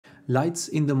Lights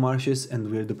in the marshes and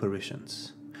weird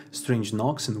apparitions. Strange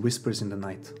knocks and whispers in the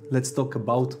night. Let's talk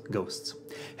about ghosts.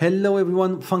 Hello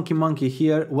everyone, Funky Monkey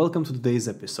here. Welcome to today's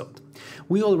episode.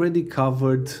 We already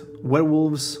covered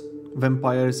werewolves,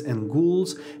 vampires and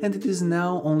ghouls, and it is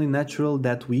now only natural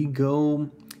that we go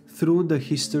through the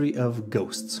history of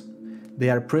ghosts. They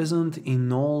are present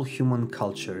in all human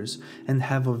cultures and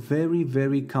have a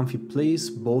very comfy place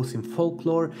both in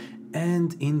folklore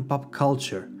and in pop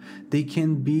culture. They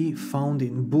can be found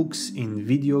in books, in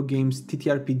video games,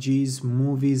 TTRPGs,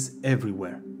 movies,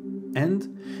 everywhere.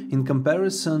 And in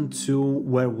comparison to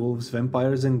werewolves,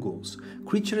 vampires and ghouls,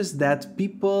 creatures that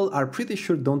people are pretty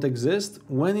sure don't exist,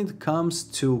 when it comes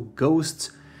to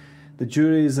ghosts, the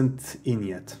jury isn't in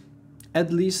yet.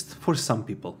 At least for some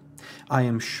people. I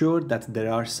am sure that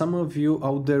there are some of you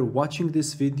out there watching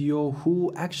this video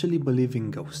who actually believe in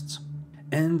ghosts.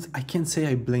 And I can't say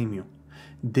I blame you.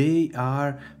 They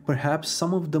are perhaps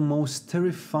some of the most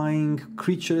terrifying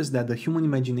creatures that the human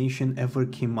imagination ever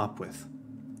came up with.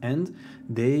 And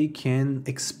they can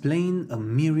explain a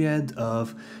myriad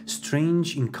of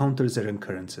strange encounters and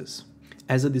occurrences.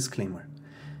 As a disclaimer,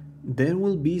 there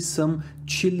will be some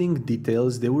chilling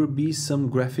details, there will be some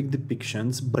graphic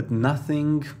depictions, but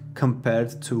nothing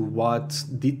compared to what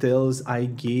details I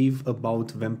gave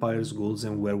about vampires, ghouls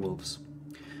and werewolves.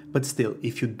 But still,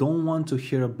 if you don't want to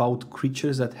hear about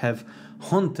creatures that have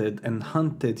haunted and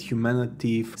hunted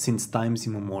humanity since times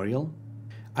immemorial,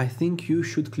 I think you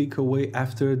should click away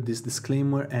after this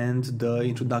disclaimer and the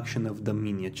introduction of the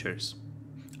miniatures.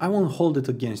 I won't hold it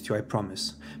against you, I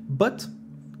promise, but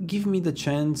give me the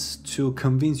chance to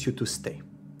convince you to stay.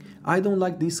 I don't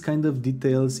like these kind of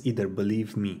details either,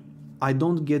 believe me. I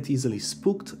don't get easily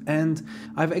spooked, and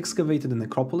I've excavated a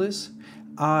necropolis.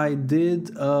 I did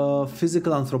a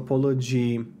physical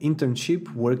anthropology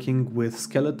internship working with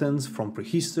skeletons from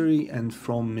prehistory and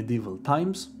from medieval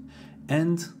times,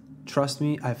 and trust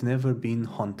me, I've never been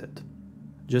haunted.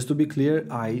 Just to be clear,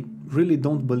 I really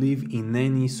don't believe in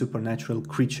any supernatural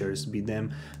creatures, be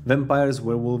them vampires,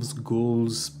 werewolves,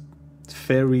 ghouls,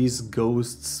 fairies,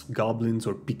 ghosts, goblins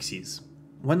or pixies.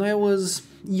 When I was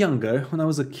younger, when I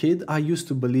was a kid, I used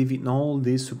to believe in all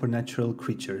these supernatural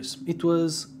creatures. It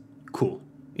was cool.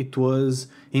 It was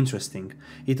interesting.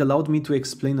 It allowed me to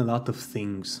explain a lot of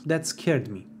things that scared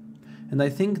me. And I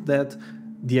think that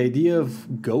the idea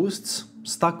of ghosts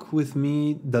stuck with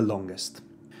me the longest.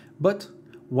 But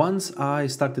once I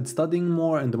started studying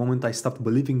more and the moment I stopped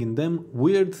believing in them,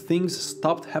 weird things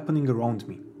stopped happening around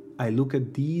me. I look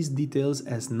at these details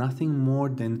as nothing more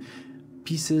than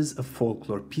pieces of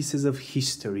folklore, pieces of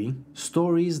history,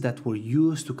 stories that were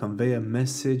used to convey a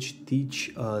message,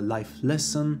 teach a life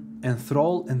lesson,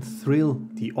 enthrall and thrill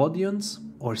the audience,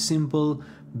 or simple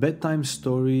bedtime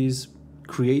stories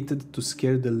created to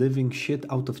scare the living shit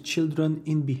out of children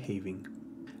in behaving.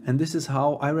 And this is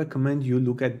how I recommend you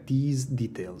look at these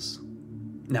details.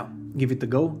 Now, give it a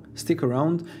go, stick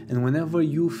around, and whenever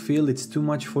you feel it's too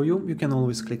much for you, you can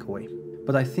always click away.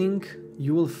 But I think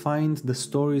you will find the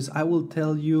stories I will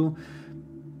tell you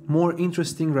more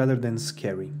interesting rather than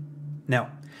scary. Now,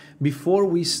 before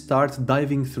we start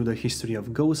diving through the history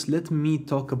of ghosts, let me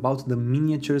talk about the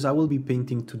miniatures I will be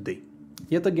painting today.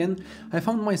 Yet again, I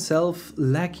found myself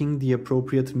lacking the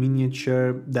appropriate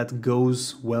miniature that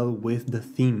goes well with the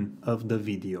theme of the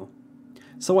video.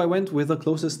 So I went with the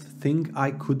closest thing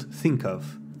I could think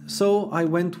of. So I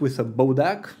went with a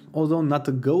bodak, although not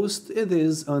a ghost, it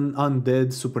is an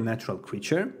undead supernatural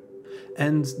creature.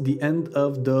 And the end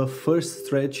of the first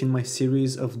stretch in my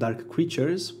series of dark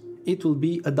creatures, it will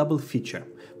be a double feature,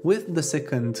 with the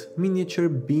second miniature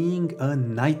being a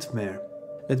nightmare.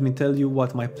 Let me tell you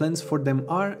what my plans for them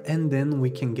are, and then we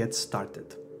can get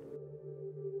started.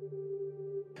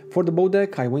 For the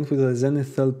bodak, I went with a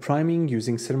zenithal priming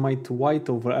using ceramite white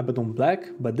over abaddon black,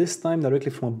 but this time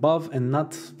directly from above and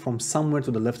not from somewhere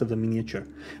to the left of the miniature.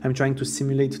 I'm trying to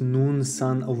simulate noon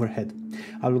sun overhead.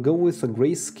 I will go with a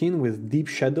grey skin with deep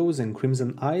shadows and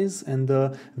crimson eyes and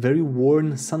a very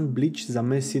worn sun-bleached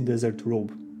Zamesi desert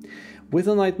robe. With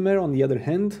a nightmare, on the other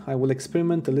hand, I will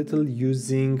experiment a little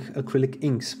using acrylic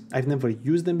inks. I've never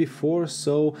used them before,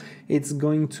 so it's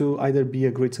going to either be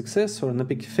a great success or an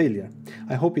epic failure.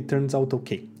 I hope it turns out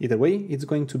okay. Either way, it's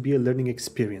going to be a learning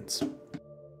experience.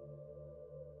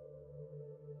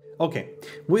 Okay,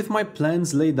 with my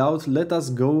plans laid out, let us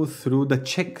go through the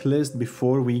checklist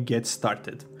before we get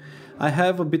started. I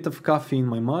have a bit of coffee in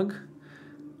my mug.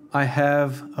 I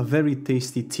have a very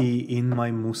tasty tea in my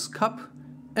mousse cup.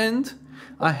 And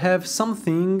I have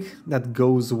something that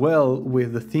goes well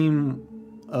with the theme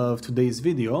of today's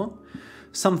video,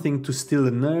 something to still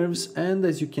the nerves, and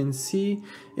as you can see,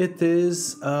 it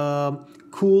is a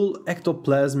cool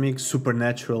ectoplasmic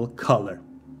supernatural color.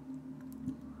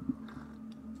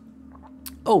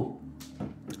 Oh,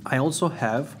 I also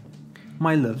have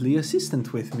my lovely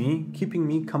assistant with me, keeping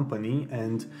me company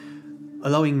and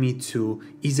allowing me to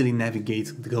easily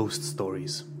navigate the ghost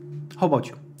stories. How about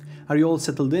you? Are you all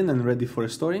settled in and ready for a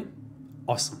story?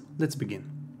 Awesome, let's begin.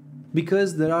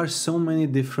 Because there are so many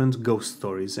different ghost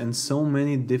stories and so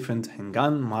many different... Hang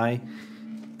on, my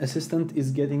assistant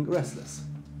is getting restless.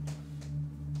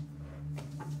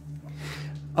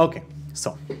 Okay,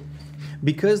 so...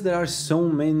 because there are so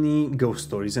many ghost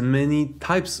stories and many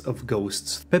types of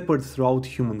ghosts peppered throughout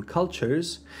human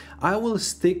cultures, I will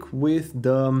stick with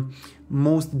the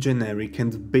most generic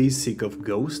and basic of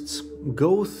ghosts,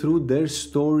 go through their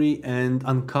story and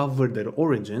uncover their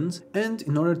origins, and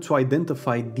in order to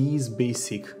identify these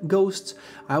basic ghosts,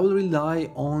 I will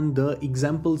rely on the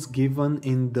examples given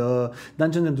in the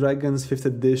Dungeons & Dragons 5th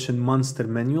edition Monster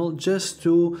Manual, just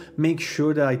to make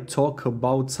sure that I talk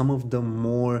about some of the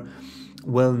more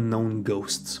well-known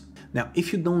ghosts. Now,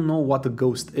 if you don't know what a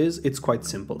ghost is, it's quite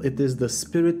simple. It is the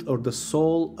spirit or the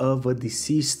soul of a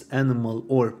deceased animal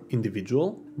or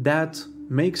individual that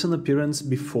makes an appearance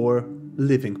before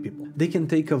living people. They can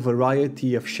take a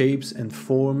variety of shapes and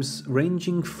forms,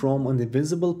 ranging from an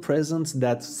invisible presence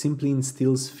that simply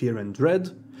instills fear and dread,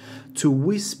 to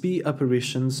wispy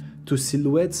apparitions, to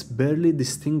silhouettes barely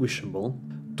distinguishable,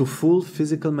 to full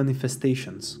physical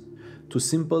manifestations, to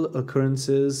simple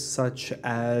occurrences such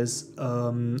as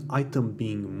item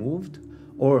being moved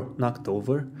or knocked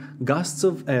over, gusts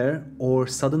of air or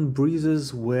sudden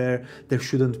breezes where there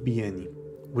shouldn't be any,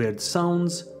 weird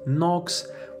sounds, knocks,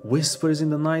 whispers in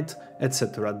the night,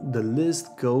 etc. The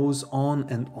list goes on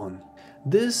and on.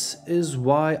 This is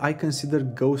why I consider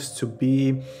ghosts to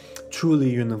be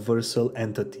truly universal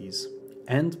entities,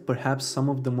 and perhaps some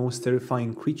of the most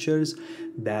terrifying creatures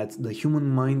that the human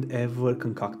mind ever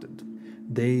concocted.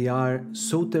 They are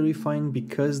so terrifying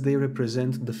because they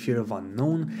represent the fear of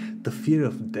unknown, the fear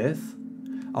of death,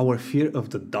 our fear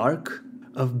of the dark,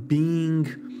 of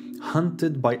being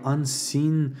hunted by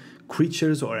unseen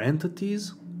creatures or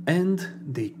entities, and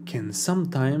they can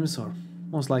sometimes, or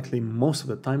most likely most of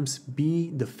the times, be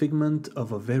the figment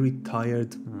of a very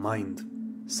tired mind,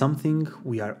 something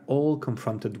we are all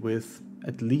confronted with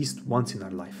at least once in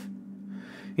our life.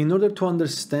 In order to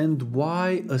understand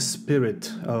why a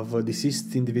spirit of a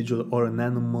deceased individual or an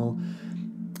animal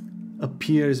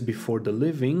appears before the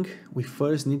living, we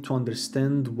first need to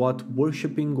understand what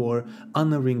worshipping or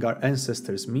honoring our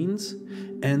ancestors means,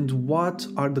 and what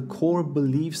are the core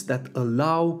beliefs that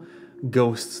allow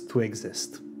ghosts to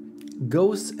exist.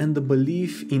 Ghosts and the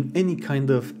belief in any kind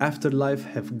of afterlife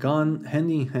have gone hand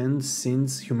in hand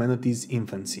since humanity's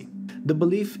infancy. The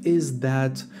belief is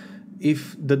that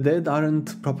if the dead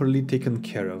aren't properly taken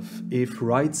care of, if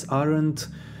rites aren't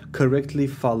correctly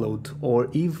followed, or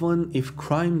even if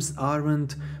crimes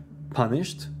aren't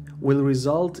punished, will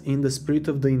result in the spirit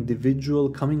of the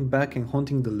individual coming back and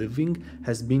haunting the living,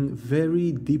 has been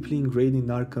very deeply ingrained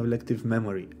in our collective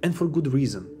memory, and for good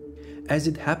reason. As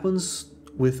it happens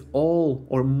with all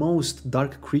or most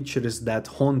dark creatures that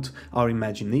haunt our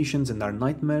imaginations and our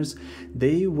nightmares,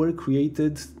 they were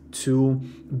created to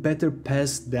better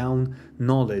pass down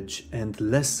knowledge and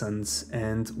lessons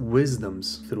and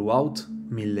wisdoms throughout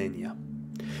millennia.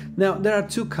 Now, there are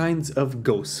two kinds of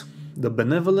ghosts, the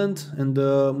benevolent and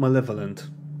the malevolent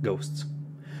ghosts.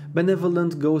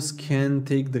 Benevolent ghosts can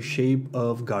take the shape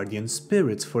of guardian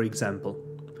spirits, for example,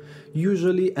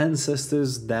 usually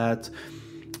ancestors that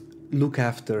look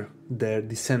after their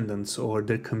descendants or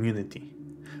their community,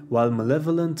 while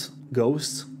malevolent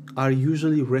ghosts are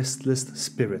usually restless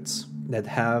spirits that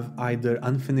have either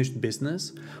unfinished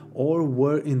business or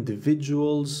were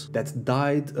individuals that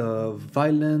died a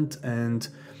violent and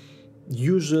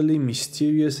usually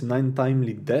mysterious and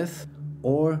untimely death,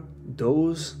 or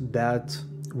those that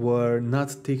were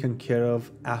not taken care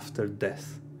of after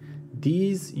death.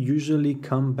 These usually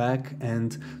come back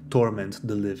and torment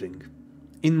the living.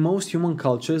 In most human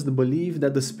cultures, the belief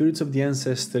that the spirits of the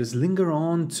ancestors linger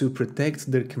on to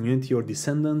protect their community or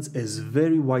descendants is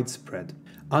very widespread.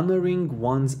 Honoring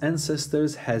one's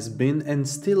ancestors has been and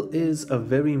still is a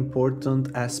very important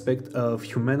aspect of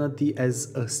humanity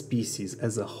as a species,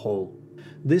 as a whole.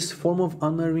 This form of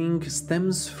honoring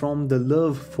stems from the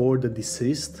love for the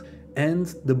deceased and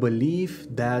the belief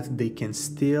that they can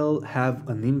still have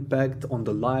an impact on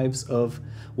the lives of,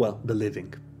 well, the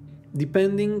living.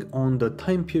 Depending on the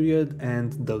time period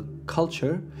and the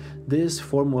culture, this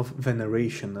form of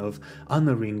veneration, of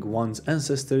honoring one's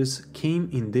ancestors, came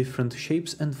in different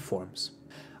shapes and forms.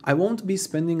 I won't be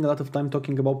spending a lot of time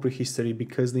talking about prehistory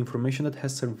because the information that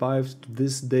has survived to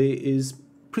this day is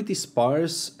pretty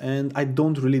sparse and I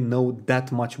don't really know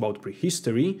that much about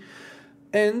prehistory,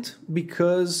 and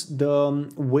because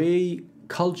the way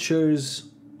cultures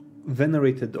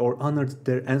venerated or honored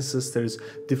their ancestors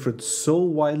differed so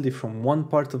widely from one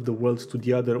part of the world to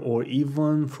the other, or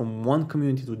even from one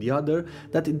community to the other,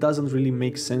 that it doesn't really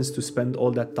make sense to spend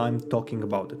all that time talking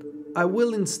about it. I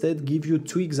will instead give you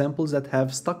two examples that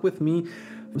have stuck with me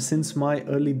since my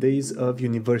early days of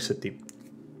university.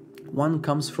 One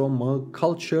comes from a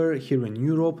culture here in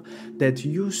Europe that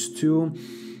used to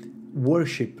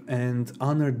worship and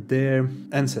honor their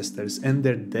ancestors and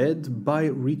their dead by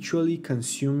ritually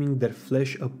consuming their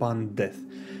flesh upon death,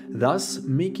 thus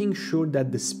making sure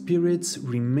that the spirits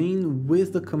remain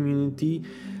with the community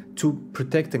to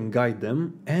protect and guide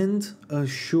them, and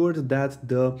assure that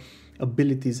the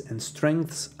abilities and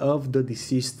strengths of the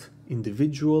deceased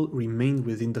individual remain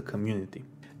within the community.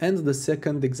 And the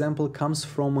second example comes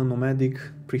from a nomadic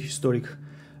prehistoric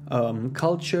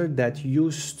culture that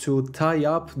used to tie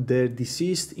up their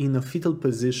deceased in a fetal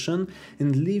position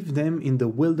and leave them in the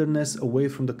wilderness away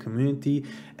from the community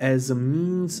as a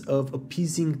means of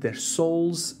appeasing their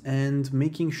souls and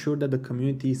making sure that the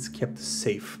community is kept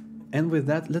safe. And with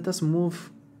that, let us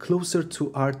move closer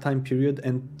to our time period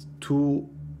and to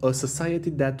a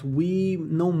society that we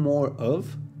know more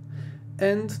of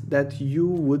and that you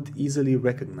would easily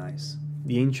recognize: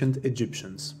 the ancient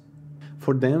Egyptians.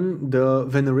 For them, the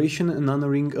veneration and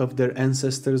honoring of their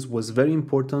ancestors was very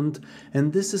important,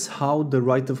 and this is how the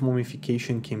rite of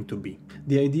mummification came to be.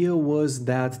 The idea was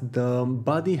that the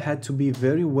body had to be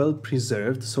very well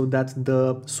preserved so that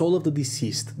the soul of the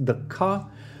deceased, the Ka,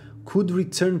 could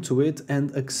return to it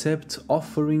and accept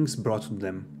offerings brought to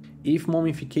them. If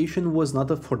mummification was not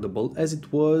affordable, as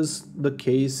it was the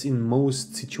case in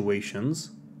most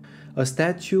situations, a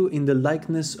statue in the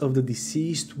likeness of the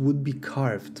deceased would be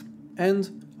carved,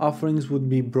 and offerings would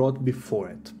be brought before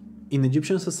it. In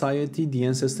Egyptian society, the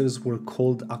ancestors were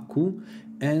called Aku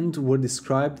and were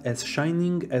described as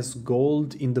shining as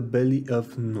gold in the belly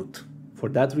of Nut. For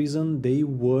that reason, they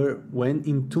were, when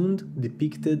entombed,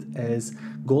 depicted as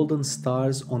golden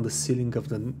stars on the ceiling of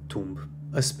the tomb.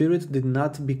 A spirit did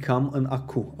not become an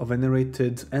Aku, a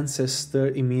venerated ancestor,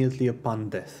 immediately upon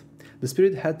death. The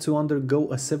spirit had to undergo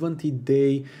a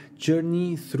 70-day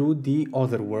journey through the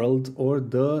otherworld, or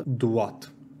the Duat.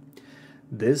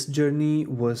 This journey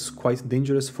was quite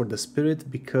dangerous for the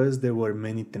spirit because there were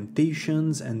many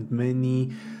temptations and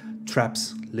many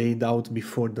traps laid out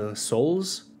before the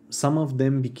souls. Some of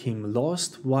them became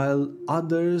lost, while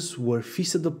others were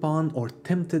feasted upon or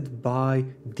tempted by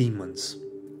demons.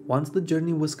 Once the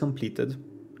journey was completed,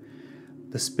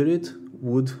 the spirit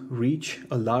would reach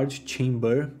a large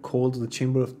chamber called the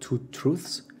Chamber of Two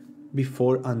Truths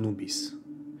before Anubis.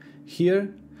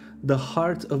 Here, the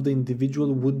heart of the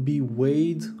individual would be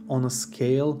weighed on a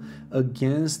scale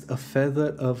against a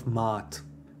feather of Maat.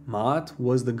 Maat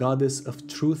was the goddess of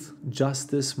truth,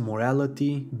 justice,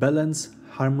 morality, balance,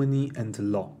 harmony, and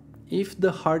law. If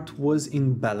the heart was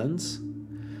in balance,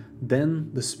 then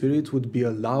the spirit would be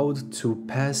allowed to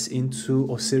pass into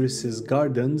Osiris's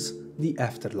gardens, the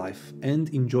afterlife, and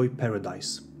enjoy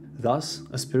paradise. Thus,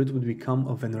 a spirit would become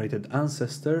a venerated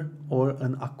ancestor or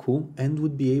an Aku and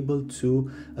would be able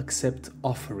to accept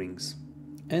offerings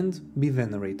and be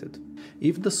venerated.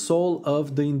 If the soul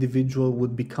of the individual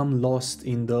would become lost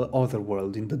in the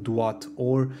otherworld, in the Duat,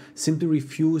 or simply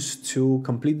refuse to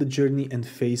complete the journey and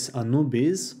face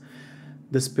Anubis,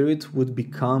 the spirit would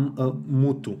become a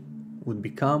Mutu, would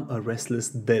become a restless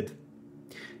dead.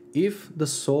 If the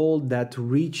soul that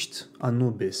reached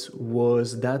Anubis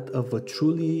was that of a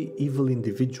truly evil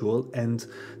individual and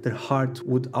their heart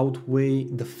would outweigh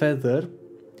the feather,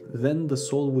 then the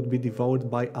soul would be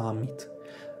devoured by Amit,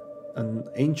 an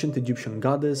ancient Egyptian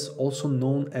goddess also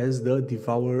known as the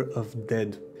Devourer of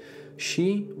Dead.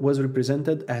 She was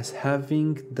represented as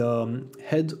having the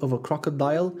head of a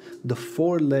crocodile, the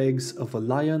forelegs of a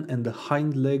lion, and the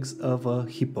hind legs of a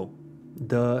hippo,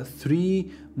 the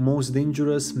three most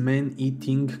dangerous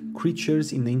man-eating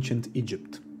creatures in ancient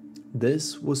Egypt.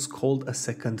 This was called a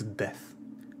second death.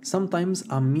 Sometimes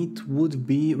Amit would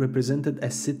be represented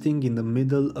as sitting in the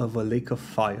middle of a lake of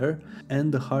fire,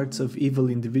 and the hearts of evil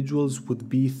individuals would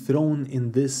be thrown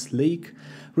in this lake,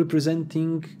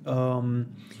 representing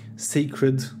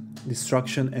sacred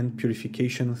destruction and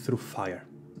purification through fire.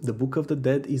 The Book of the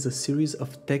Dead is a series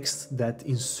of texts that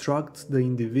instruct the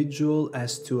individual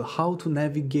as to how to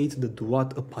navigate the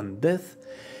Duat upon death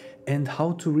and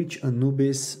how to reach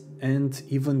Anubis and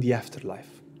even the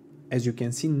afterlife. As you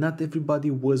can see, not everybody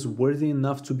was worthy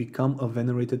enough to become a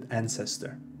venerated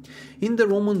ancestor. In the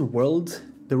Roman world,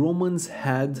 the Romans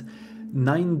had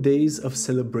 9 days of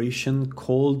celebration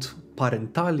called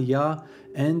Parentalia,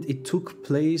 and it took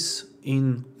place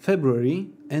in February,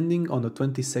 ending on the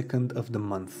 22nd of the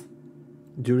month.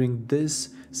 During this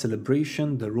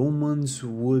celebration, the Romans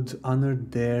would honor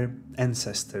their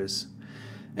ancestors.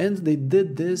 And they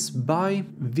did this by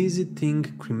visiting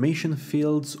cremation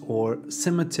fields or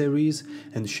cemeteries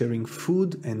and sharing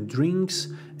food and drinks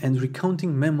and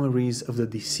recounting memories of the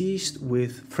deceased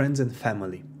with friends and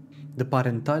family. The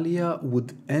Parentalia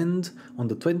would end on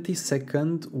the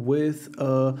 22nd with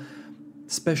a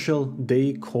special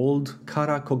day called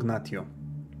Cara Cognatio,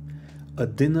 a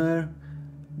dinner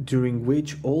during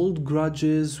which old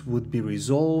grudges would be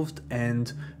resolved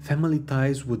and family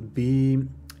ties would be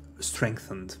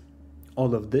strengthened.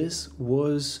 All of this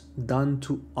was done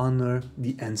to honor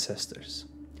the ancestors.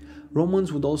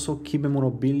 Romans would also keep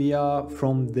memorabilia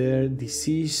from their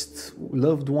deceased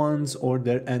loved ones or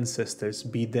their ancestors,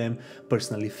 be them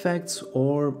personal effects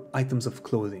or items of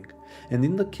clothing. And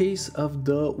in the case of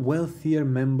the wealthier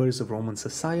members of Roman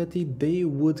society, they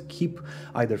would keep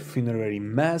either funerary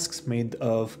masks made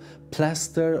of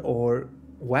plaster or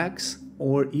wax,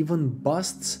 or even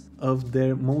busts of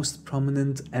their most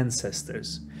prominent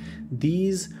ancestors.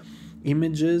 These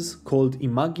images, called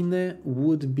imagine,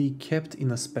 would be kept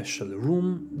in a special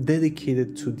room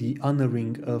dedicated to the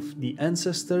honoring of the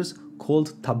ancestors,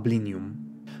 called tablinium.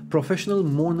 Professional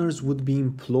mourners would be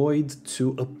employed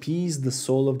to appease the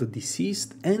soul of the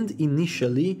deceased, and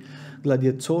initially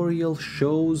gladiatorial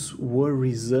shows were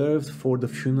reserved for the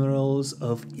funerals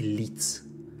of elites.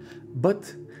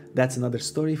 But that's another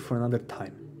story for another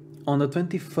time. On the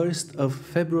 21st of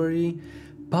February,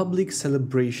 public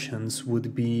celebrations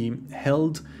would be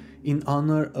held in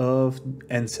honor of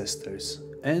ancestors,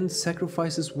 and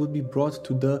sacrifices would be brought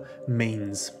to the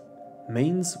manes.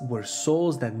 Manes were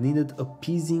souls that needed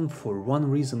appeasing for one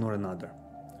reason or another.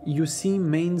 You see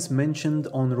manes mentioned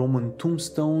on Roman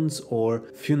tombstones or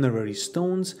funerary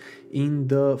stones in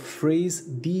the phrase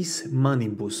dies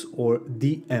manibus or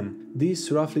dm.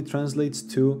 This roughly translates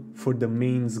to "for the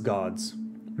manes gods."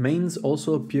 Manes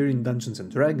also appear in Dungeons and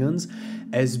Dragons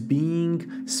as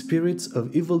being spirits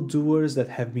of evildoers that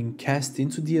have been cast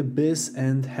into the abyss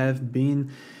and have been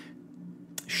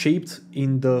shaped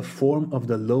in the form of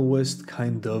the lowest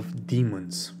kind of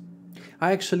demons.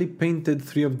 I actually painted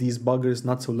 3 of these buggers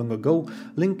not so long ago,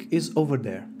 link is over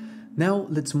there. Now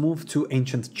let's move to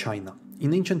ancient China.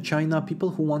 In ancient China, people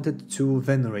who wanted to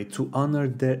venerate, to honor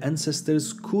their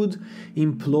ancestors, could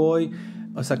employ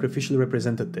a sacrificial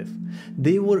representative.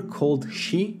 They were called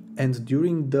Shi, and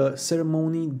during the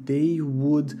ceremony they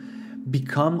would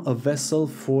become a vessel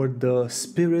for the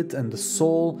spirit and the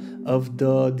soul of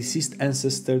the deceased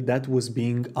ancestor that was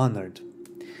being honored.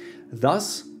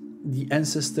 Thus, the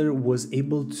ancestor was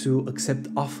able to accept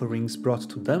offerings brought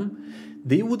to them.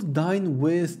 They would dine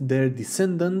with their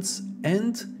descendants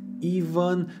and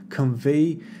even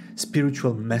convey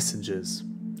spiritual messages.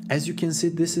 As you can see,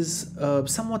 this is a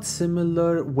somewhat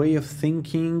similar way of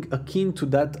thinking, akin to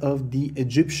that of the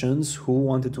Egyptians, who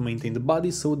wanted to maintain the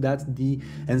body so that the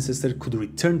ancestor could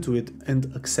return to it and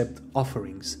accept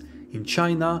offerings. In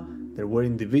China, there were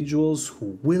individuals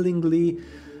who willingly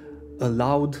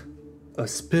allowed a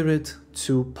spirit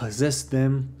to possess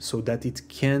them so that it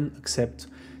can accept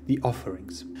the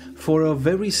offerings. For a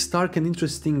very stark and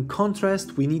interesting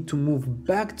contrast, we need to move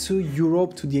back to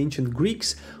Europe, to the ancient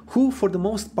Greeks, who for the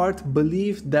most part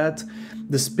believed that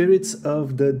the spirits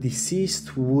of the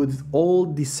deceased would all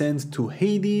descend to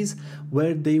Hades,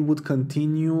 where they would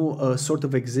continue a sort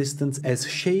of existence as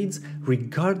shades,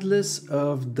 regardless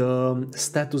of the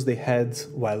status they had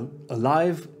while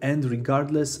alive and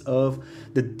regardless of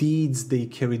the deeds they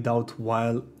carried out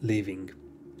while living.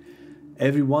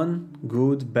 Everyone,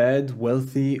 good, bad,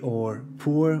 wealthy or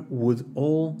poor, would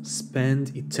all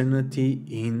spend eternity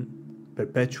in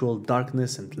perpetual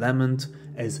darkness and lament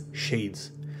as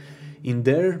shades. In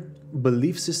their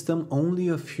belief system, only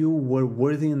a few were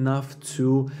worthy enough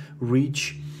to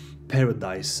reach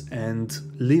paradise and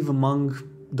live among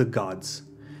the gods.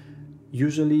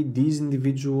 Usually these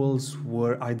individuals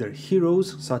were either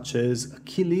heroes such as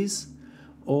Achilles,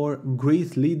 or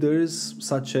great leaders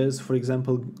such as, for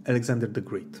example, Alexander the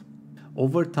Great.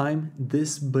 Over time,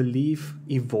 this belief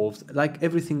evolved like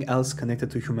everything else connected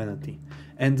to humanity.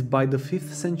 And by the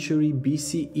 5th century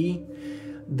BCE,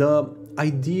 the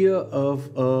idea of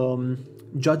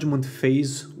judgment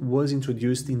phase was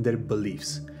introduced in their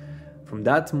beliefs. From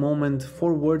that moment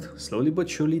forward, slowly but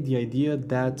surely, the idea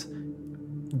that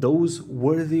those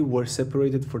worthy were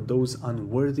separated for those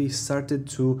unworthy started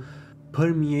to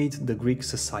permeate the Greek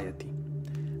society.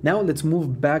 Now let's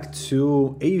move back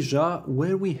to Asia,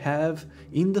 where we have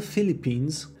in the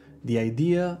Philippines the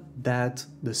idea that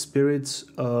the spirits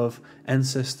of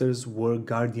ancestors were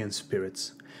guardian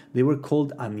spirits. They were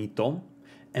called anito,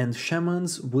 and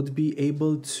shamans would be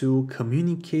able to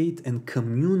communicate and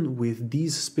commune with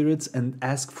these spirits and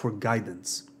ask for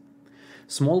guidance.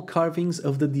 Small carvings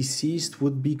of the deceased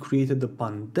would be created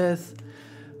upon death,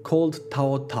 called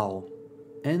tao tao,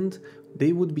 and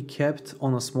they would be kept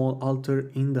on a small altar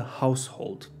in the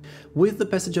household. With the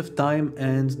passage of time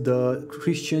and the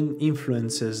Christian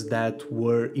influences that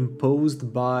were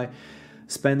imposed by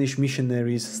Spanish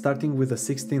missionaries starting with the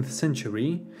 16th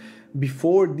century,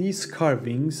 before these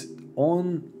carvings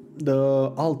on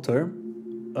the altar,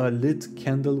 a lit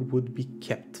candle would be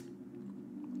kept.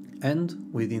 And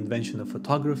with the invention of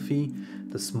photography,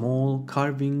 the small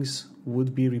carvings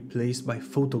would be replaced by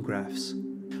photographs.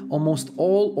 Almost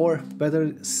all, or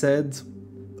better said,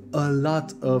 a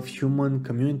lot of human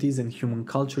communities and human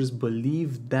cultures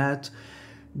believe that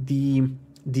the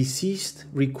deceased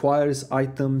requires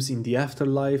items in the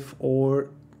afterlife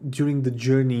or during the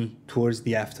journey towards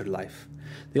the afterlife.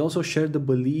 They also share the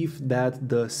belief that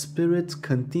the spirit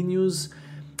continues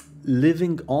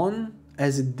living on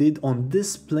as it did on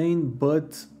this plane,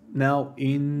 but now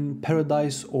in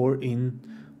paradise or in,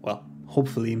 well,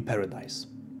 hopefully in paradise.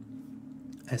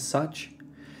 As such,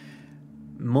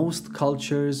 most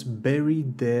cultures bury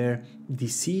their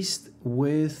deceased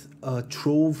with a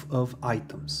trove of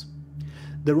items.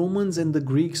 The Romans and the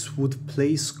Greeks would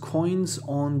place coins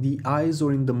on the eyes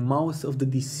or in the mouth of the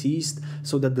deceased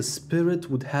so that the spirit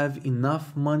would have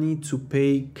enough money to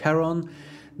pay Charon,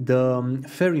 the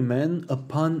ferryman,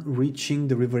 upon reaching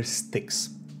the river Styx.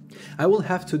 I will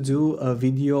have to do a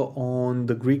video on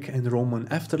the Greek and Roman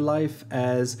afterlife,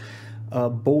 as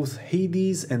both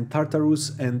Hades and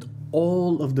Tartarus and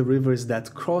all of the rivers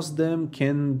that cross them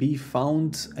can be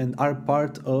found and are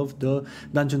part of the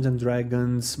Dungeons and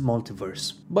Dragons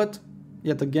multiverse. But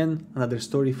yet again, another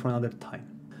story for another time.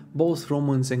 Both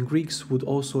Romans and Greeks would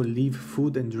also leave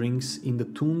food and drinks in the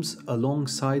tombs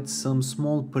alongside some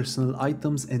small personal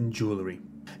items and jewelry.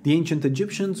 The ancient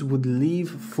Egyptians would leave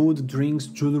food, drinks,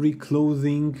 jewelry,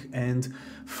 clothing, and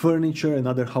furniture and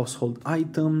other household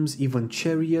items, even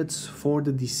chariots, for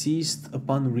the deceased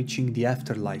upon reaching the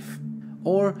afterlife,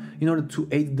 or in order to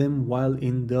aid them while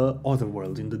in the other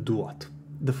world, in the Duat.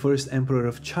 The first emperor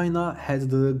of China had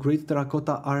the Great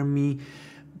Terracotta Army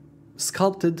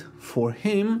sculpted for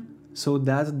him so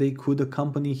that they could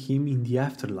accompany him in the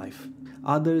afterlife.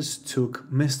 Others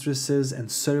took mistresses and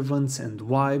servants and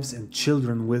wives and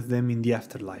children with them in the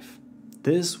afterlife.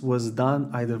 This was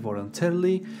done either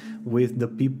voluntarily, with the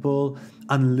people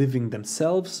unliving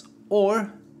themselves,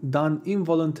 or done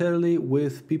involuntarily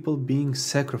with people being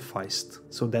sacrificed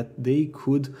so that they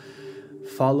could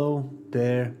follow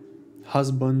their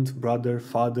husband, brother,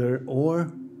 father,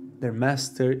 or their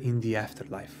master in the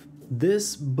afterlife.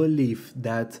 This belief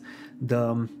that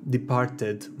the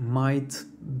departed might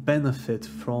benefit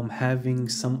from having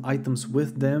some items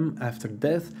with them after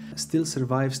death still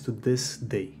survives to this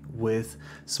day, with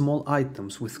small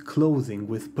items, with clothing,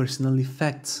 with personal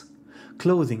effects,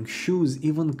 clothing, shoes,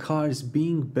 even cars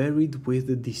being buried with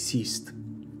the deceased.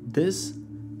 This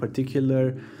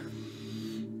particular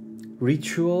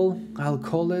ritual, I'll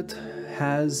call it,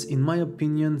 has, in my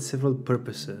opinion, several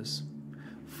purposes.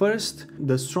 First,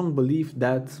 the strong belief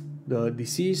that the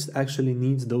deceased actually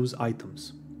needs those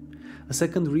items. A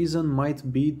second reason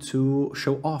might be to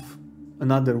show off.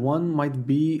 Another one might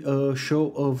be a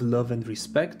show of love and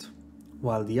respect,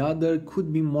 while the other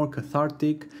could be more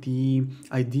cathartic, the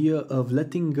idea of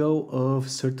letting go of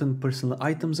certain personal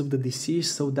items of the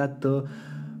deceased so that the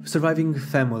surviving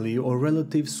family or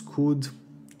relatives could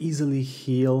easily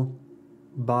heal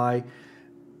by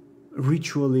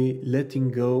ritually letting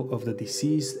go of the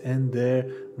deceased and their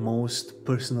most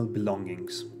personal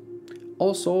belongings.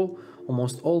 Also,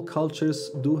 almost all cultures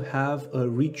do have a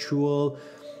ritual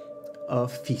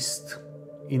feast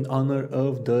in honor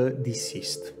of the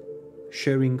deceased,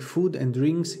 sharing food and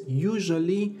drinks,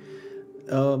 usually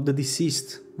the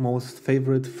deceased most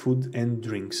favorite food and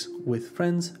drinks, with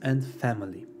friends and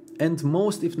family. And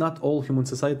most, if not all, human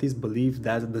societies believe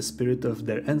that the spirit of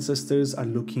their ancestors are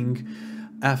looking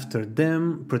after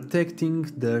them, protecting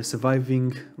their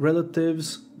surviving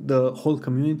relatives, the whole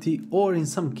community, or in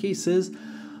some cases,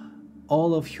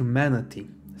 all of humanity.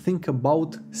 Think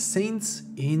about saints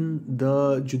in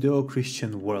the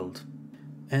Judeo-Christian world.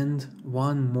 And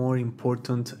one more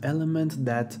important element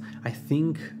that I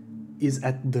think is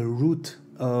at the root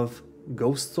of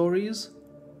ghost stories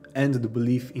and the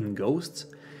belief in ghosts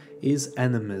is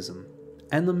animism.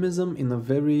 Animism, in a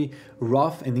very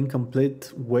rough and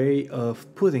incomplete way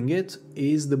of putting it,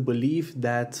 is the belief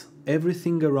that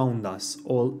everything around us,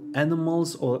 all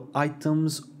animals, all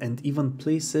items, and even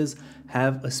places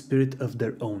have a spirit of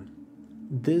their own.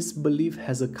 This belief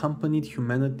has accompanied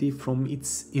humanity from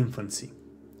its infancy.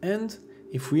 And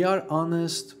if we are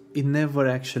honest, it never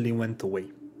actually went away.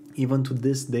 Even to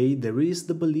this day, there is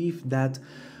the belief that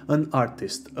an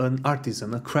artist, an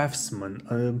artisan, a craftsman,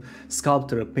 a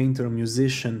sculptor, a painter, a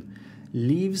musician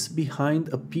leaves behind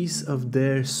a piece of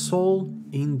their soul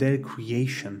in their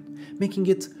creation, making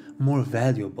it more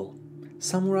valuable.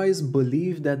 Samurais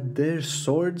believed that their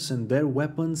swords and their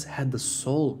weapons had a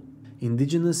soul.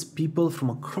 Indigenous people from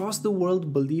across the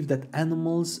world believe that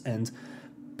animals and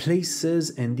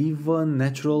places and even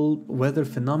natural weather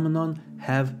phenomenon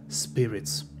have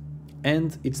spirits.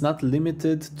 And it's not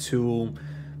limited to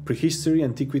prehistory,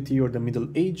 antiquity, or the Middle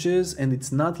Ages, and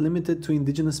it's not limited to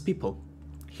indigenous people.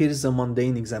 Here's a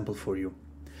mundane example for you.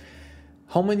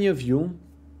 How many of you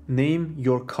name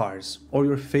your cars or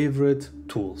your favorite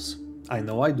tools? I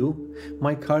know I do.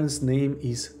 My car's name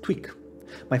is Twig.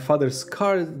 My father's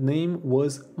car name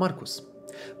was Marcus.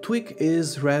 Twig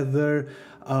is rather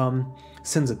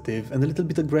sensitive and a little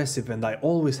bit aggressive, and I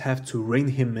always have to rein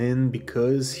him in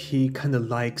because he kind of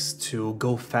likes to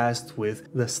go fast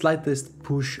with the slightest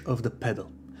push of the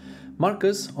pedal.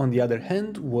 Marcus, on the other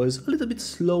hand, was a little bit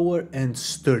slower and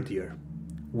sturdier.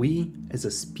 We, as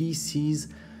a species,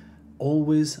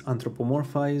 always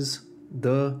anthropomorphize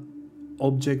the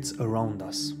objects around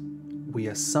us. We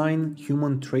assign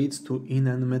human traits to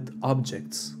inanimate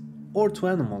objects or to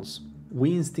animals.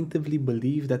 We instinctively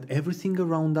believe that everything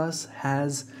around us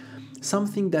has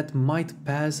something that might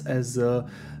pass as a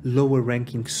lower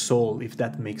ranking soul, if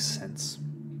that makes sense.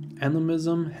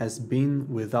 Animism has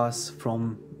been with us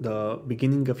from the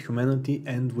beginning of humanity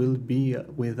and will be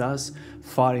with us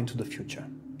far into the future.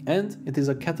 And it is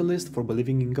a catalyst for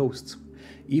believing in ghosts.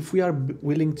 If we are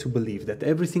willing to believe that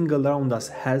everything around us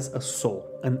has a soul,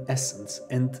 an essence,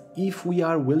 and if we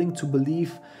are willing to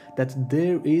believe that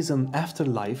there is an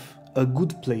afterlife, a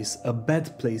good place, a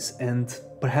bad place, and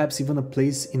perhaps even a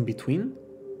place in between,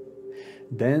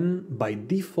 then by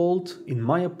default, in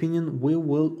my opinion, we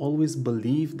will always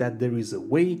believe that there is a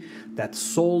way that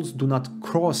souls do not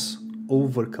cross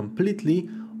over completely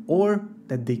or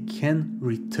that they can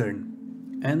return.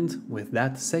 And with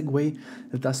that segue,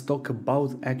 let us talk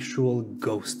about actual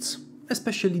ghosts,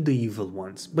 especially the evil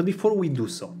ones. But before we do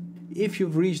so, if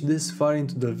you've reached this far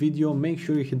into the video, make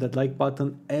sure you hit that like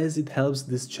button as it helps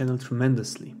this channel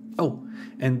tremendously. Oh,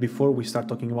 and before we start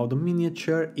talking about the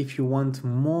miniature, if you want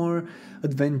more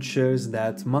adventures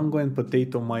that Mango and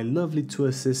Potato, my lovely two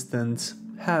assistants,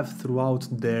 have throughout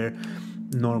their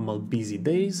normal busy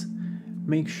days,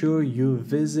 make sure you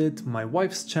visit my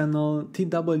wife's channel,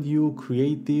 TW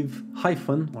Creative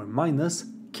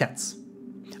 -cats.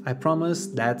 I promise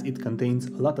that it contains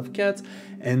a lot of cats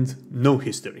and no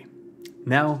history.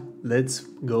 Now let's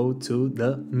go to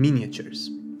the miniatures.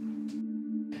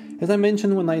 As I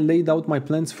mentioned, when I laid out my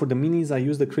plans for the minis, I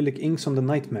used acrylic inks on the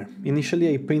Nightmare.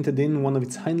 Initially I painted in one of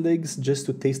its hind legs just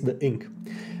to taste the ink.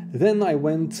 Then I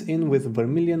went in with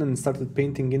vermilion and started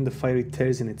painting in the fiery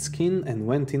tears in its skin, and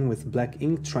went in with black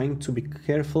ink, trying to be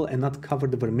careful and not cover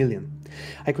the vermilion.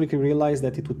 I quickly realized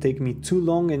that it would take me too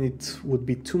long and it would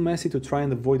be too messy to try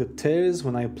and avoid the tears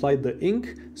when I applied the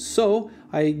ink, so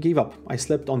I gave up. I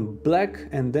slept on black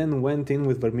and then went in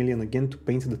with vermilion again to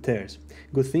paint the tears.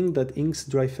 Good thing that inks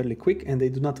dry fairly quick and they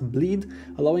do not bleed,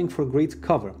 allowing for great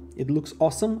cover. It looks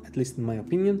awesome, at least in my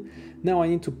opinion. Now I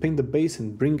need to paint the base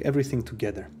and bring everything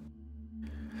together.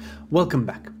 Welcome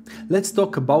back. Let's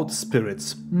talk about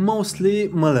spirits, mostly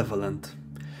malevolent.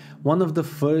 One of the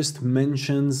first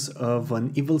mentions of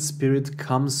an evil spirit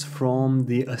comes from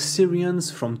the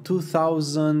Assyrians from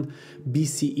 2000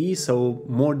 BCE, so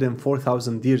more than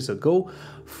 4,000 years ago,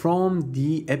 from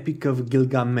the Epic of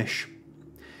Gilgamesh.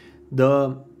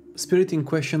 The spirit in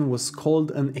question was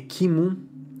called an Ekimu,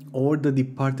 or the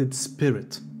departed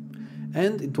spirit,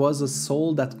 and it was a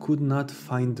soul that could not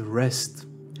find rest.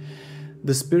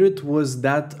 The spirit was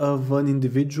that of an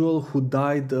individual who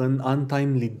died an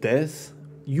untimely death,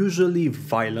 usually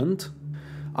violent,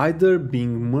 either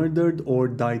being murdered or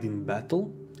died in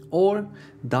battle, or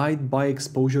died by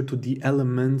exposure to the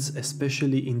elements,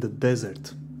 especially in the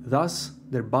desert. Thus,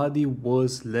 their body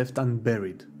was left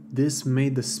unburied. This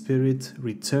made the spirit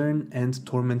return and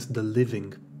torment the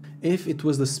living. If it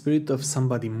was the spirit of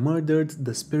somebody murdered,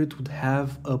 the spirit would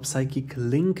have a psychic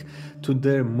link to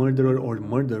their murderer or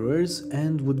murderers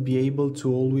and would be able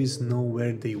to always know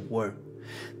where they were.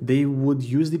 They would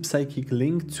use the psychic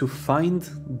link to find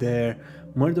their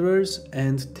murderers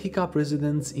and take up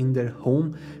residence in their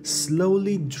home,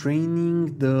 slowly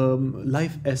draining the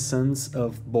life essence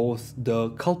of both the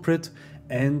culprit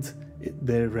and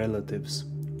their relatives.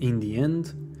 In the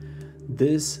end,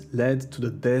 this led to the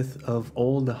death of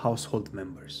all the household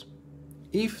members.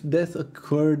 If death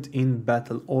occurred in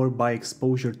battle or by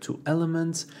exposure to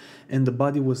elements and the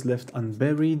body was left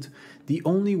unburied, the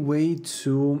only way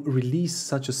to release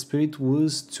such a spirit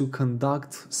was to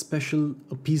conduct special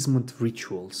appeasement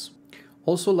rituals.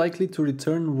 Also likely to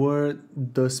return were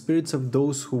the spirits of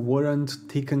those who weren't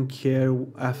taken care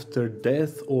after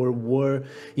death or were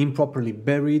improperly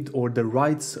buried, or the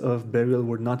rites of burial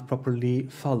were not properly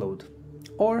followed,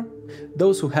 or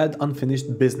those who had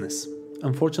unfinished business.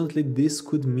 Unfortunately, this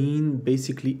could mean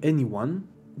basically anyone,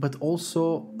 but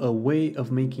also a way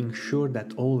of making sure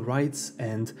that all rites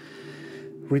and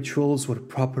rituals were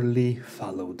properly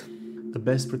followed. The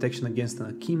best protection against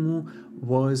an Akimu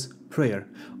was prayer,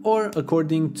 or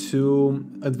according to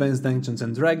Advanced Dungeons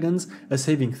 & Dragons, a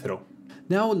saving throw.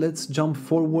 Now let's jump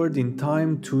forward in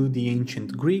time to the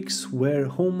ancient Greeks, where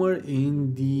Homer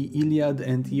in the Iliad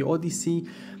and the Odyssey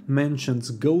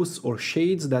mentions ghosts or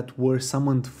shades that were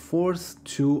summoned forth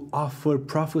to offer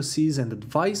prophecies and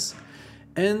advice,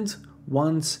 and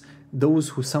once those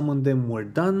who summoned them were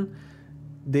done,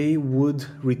 they would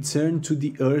return to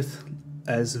the earth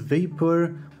as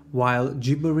vapor while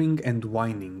gibbering and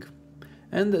whining.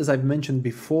 And as I've mentioned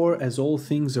before, as all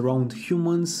things around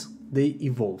humans, they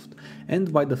evolved.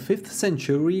 And by the 5th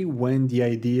century, when the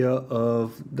idea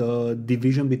of the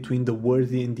division between the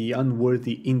worthy and the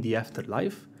unworthy in the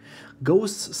afterlife,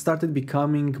 ghosts started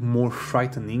becoming more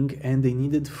frightening and they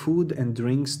needed food and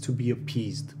drinks to be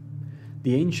appeased.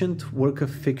 The ancient work of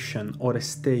fiction,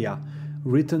 Oresteia,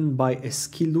 written by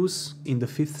Aeschylus in the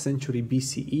 5th century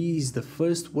BCE, is the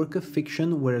first work of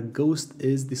fiction where a ghost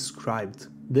is described.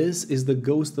 This is the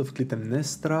ghost of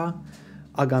Clytemnestra,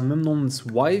 Agamemnon's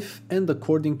wife, and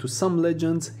according to some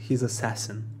legends, his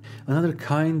assassin. Another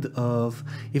kind of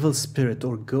evil spirit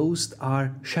or ghost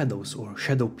are shadows or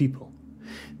shadow people.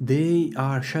 They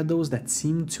are shadows that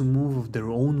seem to move of their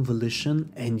own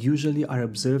volition and usually are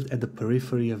observed at the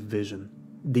periphery of vision.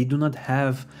 They do not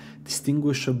have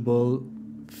distinguishable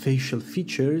facial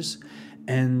features,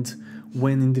 and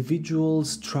when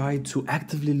individuals try to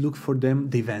actively look for them,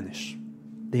 they vanish.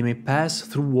 They may pass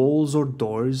through walls or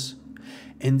doors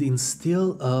and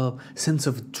instill a sense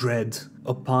of dread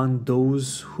upon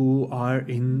those who are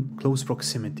in close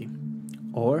proximity,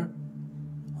 or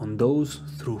on those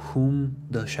through whom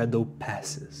the shadow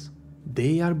passes.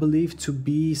 They are believed to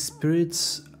be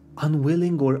spirits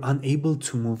unwilling or unable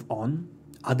to move on.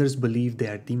 Others believe they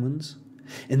are demons.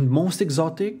 And most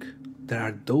exotic, there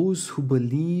are those who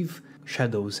believe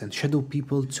shadows and shadow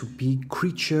people to be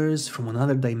creatures from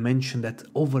another dimension that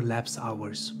overlaps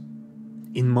ours.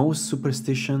 In most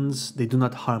superstitions, they do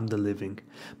not harm the living,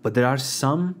 but there are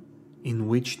some in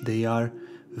which they are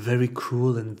very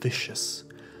cruel and vicious,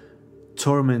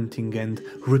 tormenting and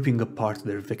ripping apart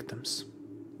their victims.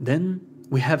 Then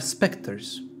we have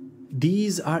specters.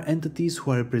 These are entities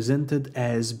who are represented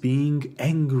as being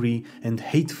angry and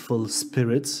hateful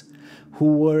spirits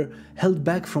who were held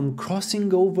back from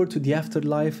crossing over to the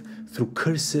afterlife through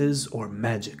curses or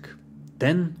magic.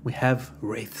 Then we have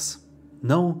wraiths.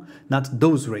 No, not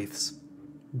those wraiths.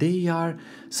 They are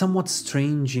somewhat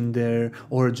strange in their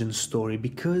origin story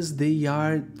because they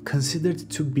are considered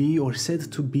to be or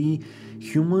said to be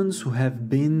humans who have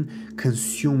been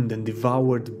consumed and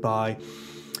devoured by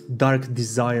dark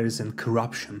desires and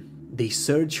corruption. They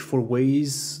search for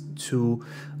ways to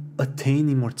attain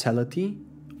immortality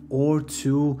or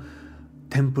to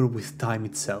temper with time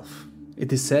itself.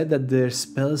 It is said that their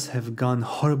spells have gone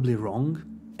horribly wrong,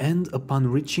 and upon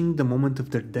reaching the moment of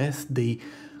their death, they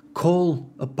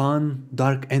call upon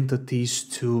dark entities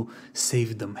to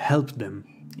save them, help them.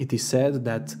 It is said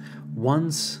that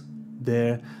once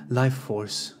their life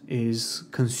force is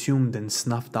consumed and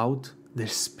snuffed out, their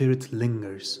spirit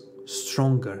lingers,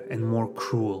 stronger and more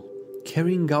cruel,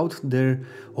 carrying out their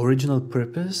original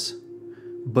purpose,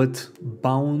 but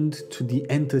bound to the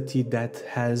entity that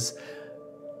has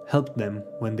helped them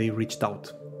when they reached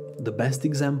out. The best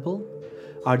example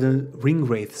are the ring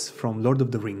wraiths from Lord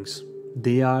of the Rings.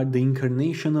 They are the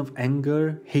incarnation of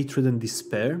anger, hatred and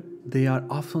despair. They are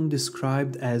often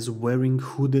described as wearing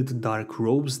hooded dark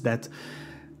robes that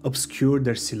obscure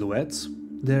their silhouettes.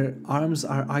 Their arms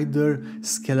are either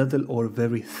skeletal or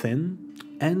very thin,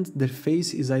 and their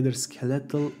face is either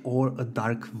skeletal or a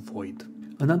dark void.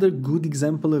 Another good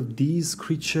example of these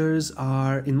creatures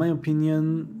are, in my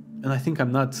opinion, and I think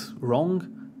I'm not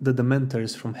wrong, the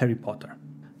Dementors from Harry Potter.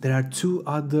 There are two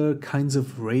other kinds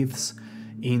of wraiths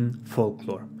in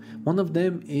folklore. One of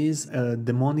them is a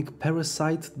demonic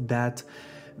parasite that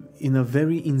in a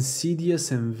very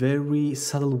insidious and very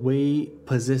subtle way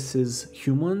possesses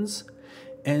humans,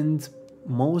 and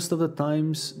most of the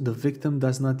times the victim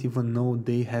does not even know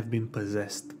they have been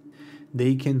possessed.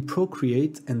 They can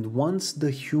procreate, and once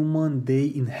the human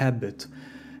they inhabit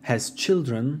has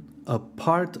children, a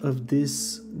part of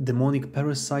this demonic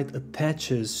parasite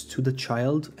attaches to the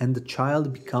child and the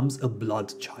child becomes a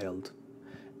blood child.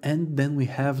 And then we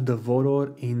have the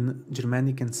Voror in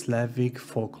Germanic and Slavic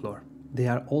folklore. They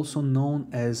are also known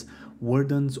as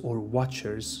wardens or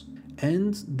watchers,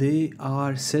 and they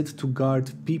are said to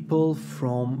guard people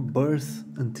from birth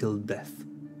until death.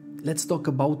 Let's talk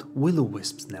about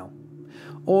will-o-wisps now,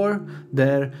 or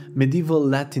their medieval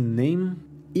Latin name,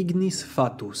 Ignis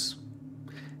Fatuus.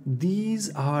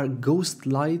 These are ghost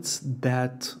lights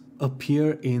that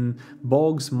appear in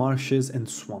bogs, marshes, and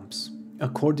swamps.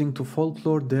 According to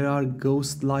folklore, there are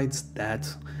ghost lights that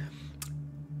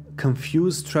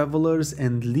confuse travelers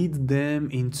and lead them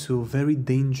into very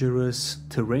dangerous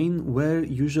terrain where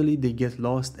usually they get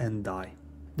lost and die.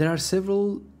 There are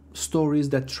several stories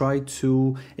that try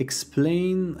to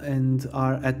explain and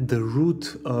are at the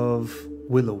root of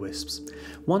will-o-wisps.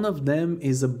 One of them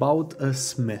is about a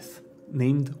smith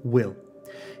named Will.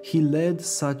 He led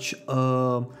such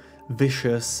a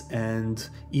vicious and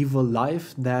evil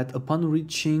life that upon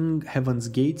reaching Heaven's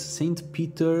Gates, Saint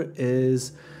Peter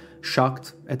is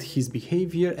shocked at his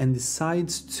behavior and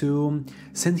decides to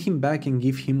send him back and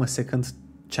give him a second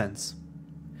chance.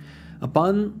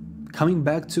 Upon coming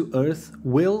back to Earth,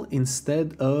 Will,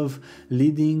 instead of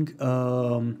leading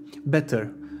a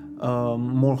better,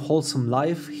 more wholesome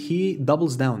life, he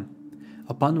doubles down.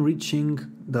 Upon reaching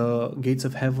the gates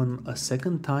of heaven a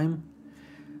second time,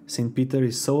 Saint Peter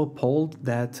is so appalled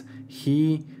that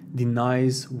he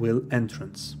denies Will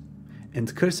entrance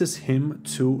and curses him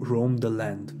to roam the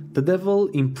land. The devil,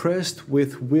 impressed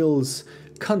with Will's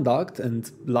conduct and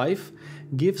life,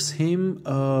 gives him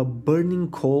a burning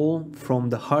coal from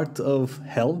the heart of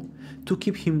hell to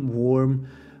keep him warm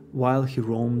while he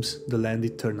roams the land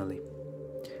eternally.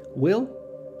 Will,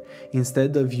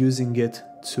 instead of using it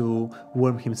to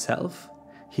warm himself,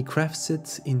 he crafts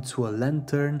it into a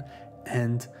lantern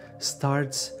and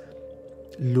starts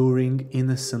luring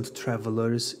innocent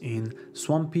travelers in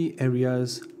swampy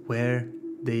areas where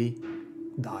they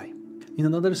die. In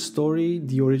another story,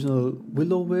 the original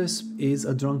will-o-wisp is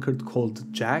a drunkard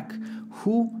called Jack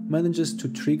who manages to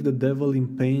trick the devil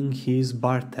in paying his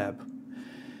bar tab.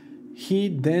 He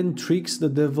then tricks the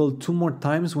devil 2 more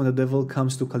times when the devil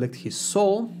comes to collect his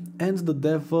soul, and the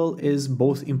devil is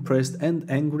both impressed and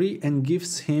angry and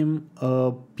gives him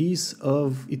a piece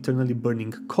of eternally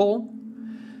burning coal,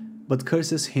 but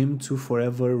curses him to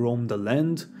forever roam the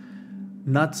land,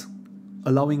 not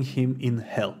allowing him in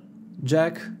hell.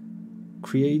 Jack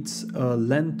creates a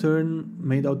lantern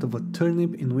made out of a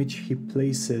turnip in which he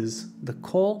places the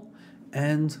coal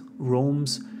and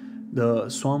roams the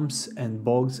swamps and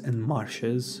bogs and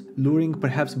marshes, luring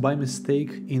perhaps by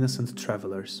mistake innocent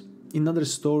travelers. In other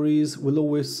stories,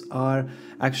 will-o-wisps are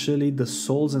actually the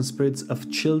souls and spirits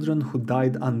of children who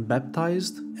died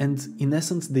unbaptized, and in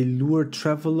essence they lure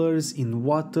travelers in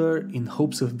water in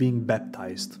hopes of being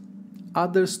baptized.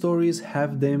 Other stories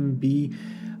have them be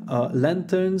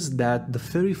lanterns that the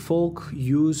fairy folk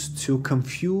use to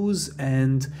confuse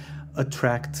and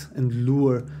attract and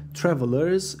lure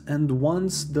travelers, and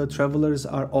once the travelers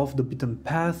are off the beaten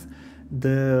path,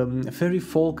 the fairy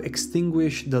folk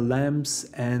extinguish the lamps,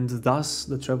 and thus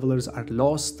the travelers are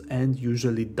lost and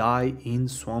usually die in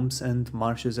swamps and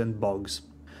marshes and bogs.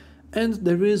 And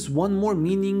there is one more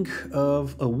meaning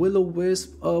of a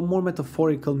will-o-wisp, a more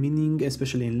metaphorical meaning,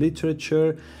 especially in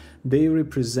literature. They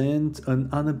represent an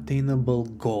unobtainable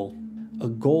goal, a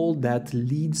goal that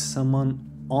leads someone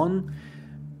on,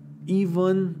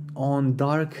 even on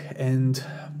dark and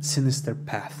sinister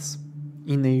paths.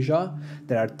 In Asia,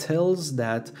 there are tales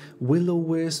that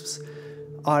will-o-wisps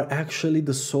are actually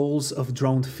the souls of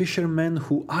drowned fishermen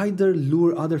who either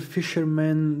lure other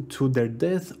fishermen to their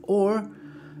death or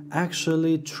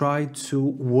actually try to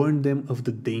warn them of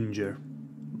the danger.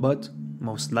 But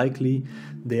most likely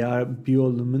they are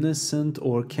bioluminescent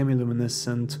or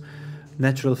chemiluminescent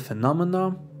natural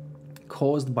phenomena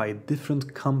caused by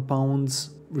different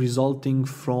compounds resulting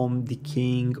from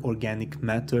decaying organic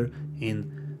matter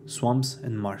in swamps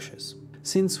and marshes.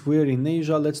 Since we're in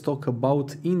Asia, let's talk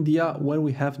about India, where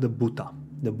we have the Buddha.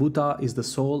 The Buddha is the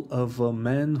soul of a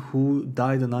man who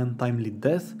died an untimely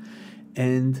death,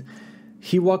 and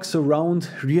he walks around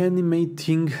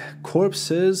reanimating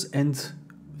corpses and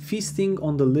feasting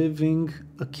on the living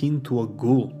akin to a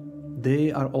ghoul.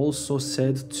 They are also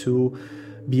said to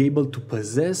be able to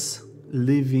possess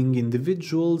living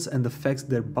individuals and affect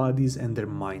their bodies and their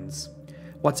minds.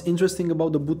 What's interesting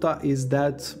about the Buddha is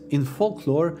that in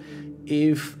folklore,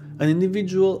 if an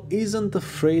individual isn't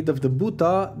afraid of the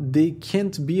Buddha, they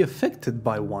can't be affected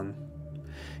by one.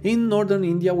 In northern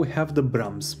India, we have the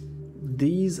Brahms.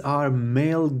 These are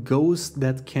male ghosts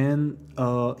that can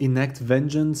enact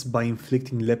vengeance by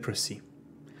inflicting leprosy.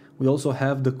 We also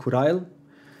have the Kurail,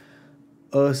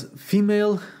 a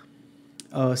female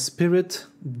spirit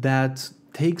that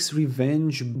takes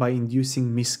revenge by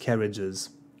inducing miscarriages.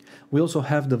 We also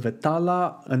have the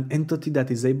Vetala, an entity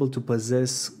that is able to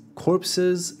possess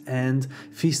corpses and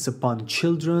feasts upon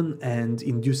children and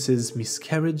induces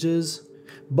miscarriages.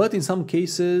 But in some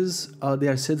cases, they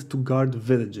are said to guard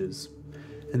villages.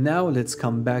 And now let's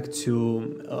come back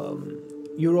to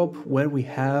Europe, where we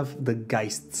have the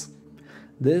Geists.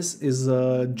 This is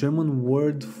a German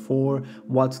word for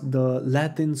what the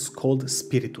Latins called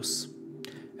spiritus.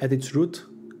 At its root,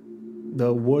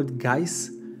 the word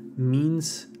Geist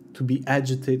means to be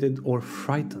agitated or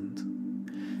frightened.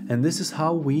 And this is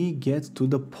how we get to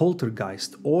the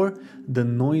poltergeist, or the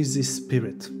noisy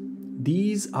spirit.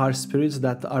 These are spirits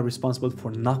that are responsible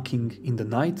for knocking in the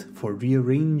night, for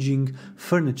rearranging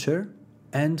furniture,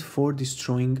 and for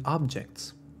destroying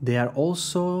objects. They are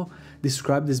also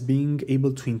described as being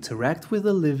able to interact with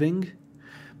the living,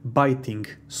 biting,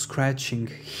 scratching,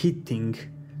 hitting,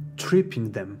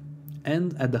 tripping them.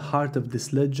 And at the heart of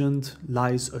this legend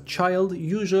lies a child,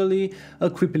 usually a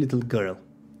creepy little girl,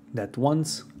 that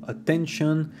wants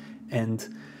attention and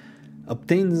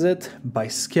obtains it by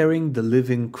scaring the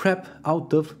living crap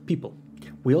out of people.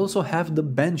 We also have the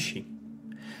Banshee,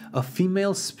 a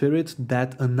female spirit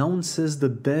that announces the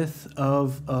death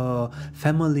of a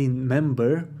family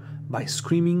member by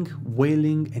screaming,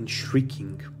 wailing, and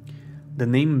shrieking. The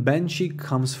name Banshee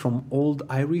comes from Old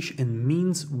Irish and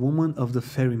means woman of the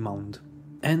fairy mound.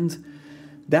 And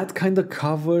that kind of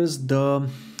covers the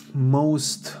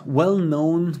most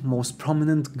well-known, most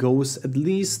prominent ghosts, at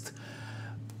least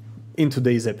in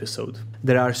today's episode.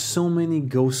 There are so many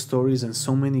ghost stories and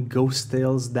so many ghost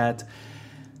tales that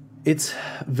it's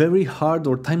very hard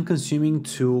or time-consuming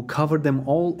to cover them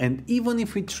all, and even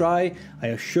if we try, I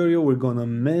assure you we're gonna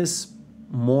miss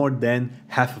more than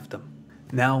half of them.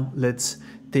 Now let's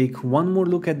take one more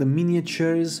look at the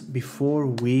miniatures before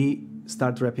we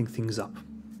start wrapping things up.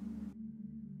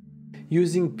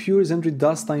 Using pure Zendri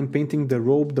dust, I am painting the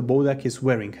robe the Bodak is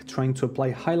wearing, trying to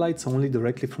apply highlights only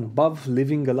directly from above,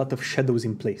 leaving a lot of shadows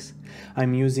in place.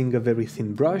 I'm using a very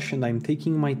thin brush and I'm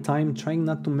taking my time trying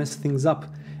not to mess things up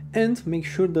and make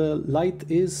sure the light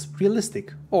is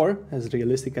realistic, or as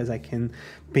realistic as I can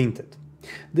paint it.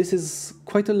 This is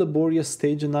quite a laborious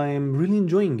stage and I am really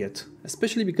enjoying it,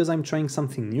 especially because I'm trying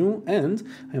something new and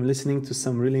I'm listening to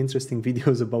some really interesting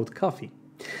videos about coffee.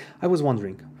 I was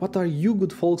wondering, what are you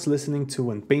good folks listening to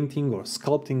when painting or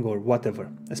sculpting or whatever,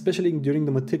 especially during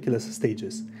the meticulous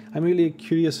stages? I'm really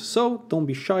curious, so don't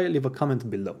be shy, leave a comment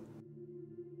below.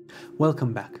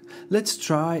 Welcome back. Let's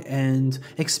try and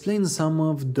explain some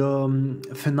of the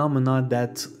phenomena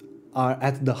that are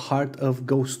at the heart of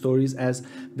ghost stories, as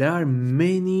there are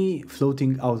many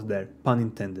floating out there, pun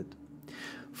intended.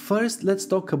 First, let's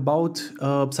talk about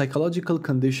a psychological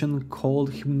condition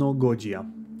called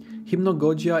hypnagogia.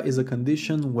 Hypnagogia is a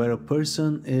condition where a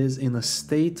person is in a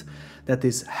state that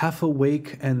is half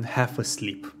awake and half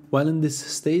asleep. While in this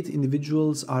state,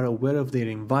 individuals are aware of their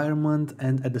environment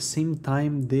and at the same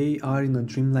time they are in a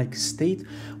dreamlike state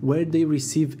where they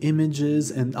receive images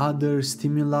and other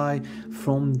stimuli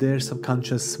from their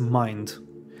subconscious mind.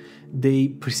 They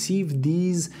perceive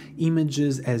these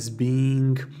images as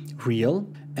being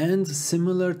real, and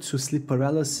similar to sleep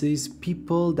paralysis,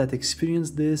 people that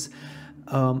experience this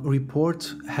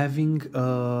report having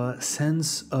a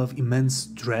sense of immense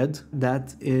dread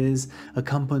that is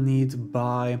accompanied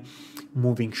by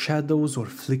moving shadows or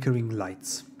flickering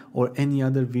lights or any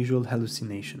other visual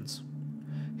hallucinations.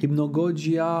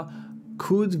 Hypnagogia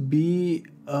could be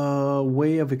a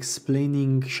way of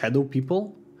explaining shadow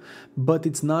people, but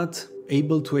it's not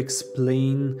able to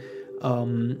explain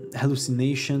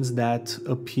hallucinations that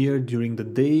appear during the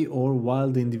day or while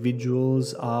the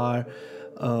individuals are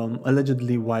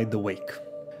allegedly wide awake.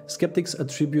 Skeptics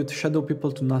attribute shadow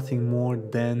people to nothing more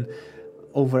than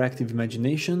overactive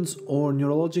imaginations or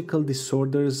neurological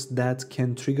disorders that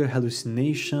can trigger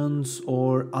hallucinations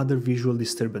or other visual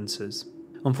disturbances.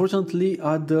 Unfortunately,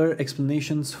 other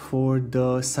explanations for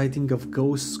the sighting of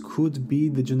ghosts could be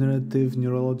degenerative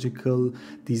neurological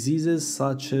diseases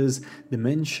such as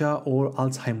dementia or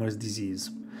Alzheimer's disease.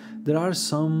 There are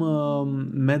some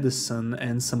medicine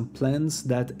and some plants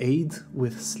that aid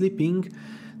with sleeping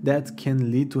that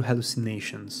can lead to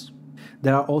hallucinations.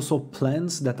 There are also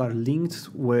plants that are linked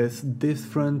with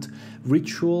different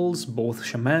rituals, both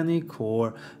shamanic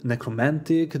or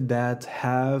necromantic, that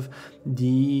have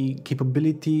the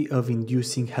capability of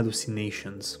inducing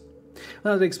hallucinations.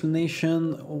 Another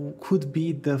explanation could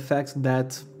be the fact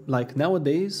that, like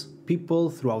nowadays, people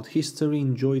throughout history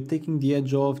enjoy taking the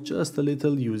edge off just a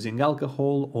little using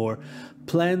alcohol or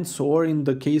plants, or in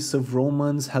the case of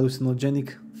Romans,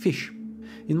 hallucinogenic fish.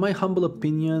 In my humble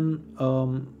opinion,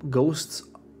 ghosts,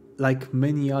 like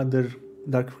many other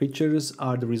dark creatures,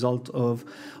 are the result of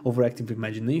overactive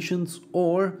imaginations,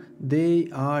 or they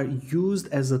are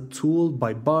used as a tool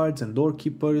by bards and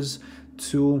doorkeepers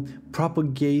to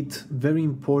propagate very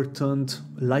important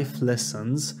life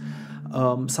lessons,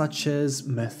 such as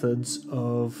methods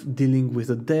of dealing with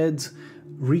the dead,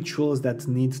 rituals that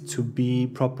need to be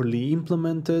properly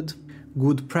implemented,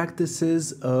 good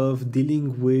practices of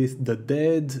dealing with the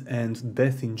dead and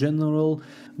death in general,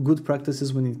 good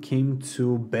practices when it came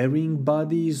to burying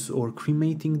bodies or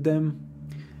cremating them,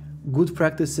 good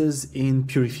practices in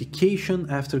purification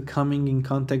after coming in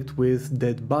contact with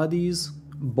dead bodies,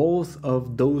 both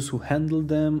of those who handled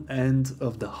them and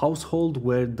of the household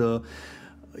where the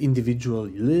individual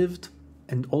lived,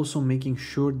 and also making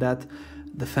sure that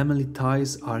the family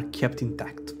ties are kept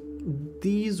intact.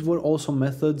 These were also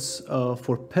methods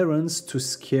for parents to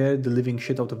scare the living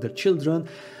shit out of their children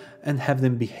and have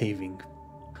them behaving.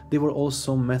 They were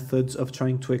also methods of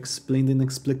trying to explain the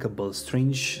inexplicable,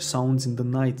 strange sounds in the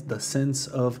night, the sense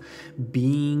of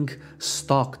being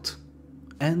stalked,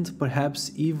 and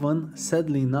perhaps even,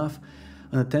 sadly enough,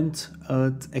 an attempt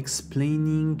at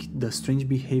explaining the strange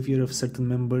behavior of certain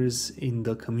members in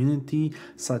the community,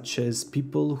 such as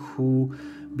people who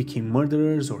became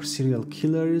murderers or serial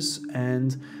killers,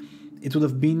 and it would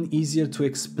have been easier to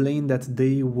explain that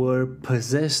they were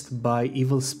possessed by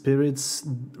evil spirits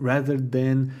rather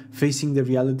than facing the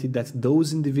reality that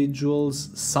those individuals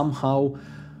somehow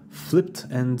flipped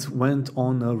and went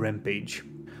on a rampage.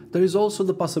 There is also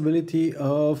the possibility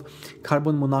of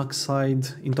carbon monoxide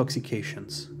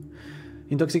intoxications.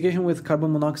 Intoxication with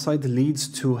carbon monoxide leads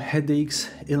to headaches,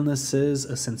 illnesses,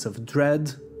 a sense of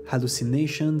dread,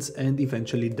 hallucinations, and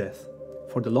eventually death.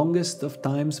 For the longest of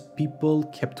times, people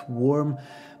kept warm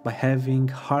by having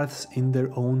hearths in their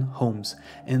own homes,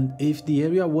 and if the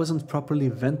area wasn't properly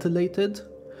ventilated,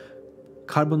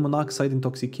 carbon monoxide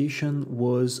intoxication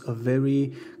was a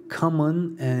very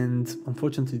common and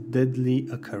unfortunately deadly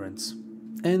occurrence.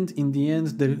 And in the end,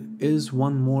 there is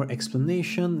one more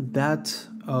explanation, that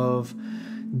of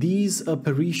these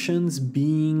apparitions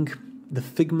being the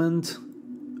figment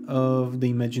of the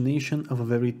imagination of a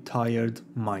very tired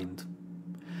mind.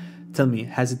 Tell me,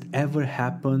 has it ever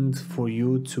happened for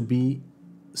you to be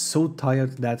so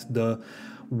tired that the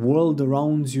world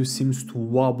around you seems to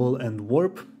wobble and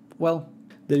warp? Well,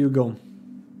 there you go.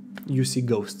 You see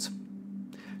ghosts.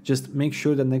 Just make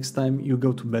sure that next time you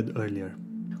go to bed earlier.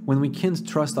 When we can't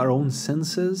trust our own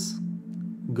senses,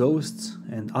 ghosts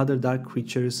and other dark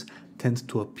creatures tend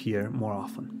to appear more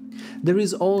often. There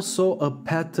is also a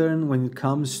pattern when it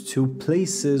comes to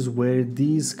places where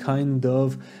these kind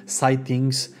of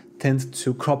sightings tend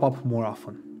to crop up more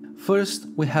often. First,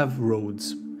 we have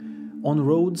roads. On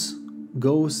roads,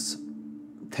 ghosts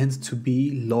tend to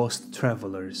be lost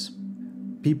travelers.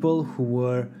 People who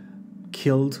were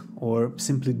killed or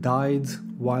simply died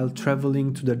while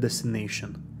traveling to their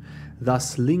destination,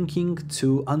 thus linking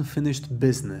to unfinished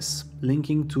business,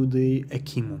 linking to the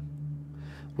ekimu.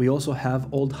 We also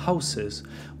have old houses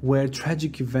where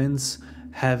tragic events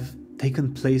have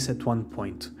taken place at one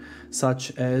point,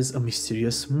 such as a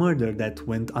mysterious murder that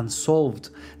went unsolved,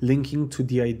 linking to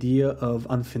the idea of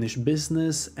unfinished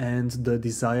business and the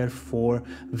desire for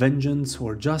vengeance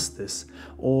or justice,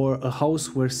 or a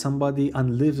house where somebody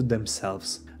unlived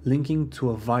themselves, linking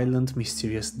to a violent,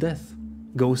 mysterious death.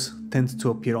 Ghosts tend to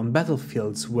appear on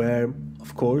battlefields where,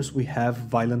 of course, we have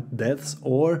violent deaths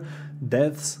or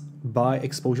deaths by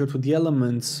exposure to the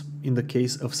elements in the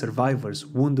case of survivors,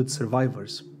 wounded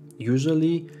survivors.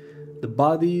 Usually, the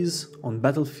bodies on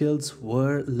battlefields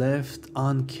were left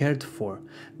uncared for.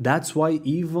 That's why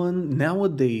even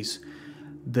nowadays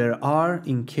there are,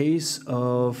 in case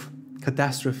of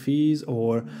catastrophes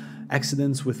or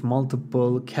accidents with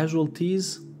multiple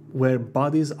casualties where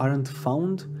bodies aren't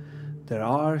found, there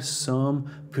are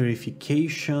some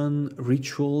purification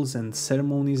rituals and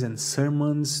ceremonies and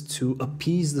sermons to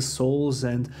appease the souls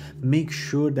and make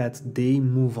sure that they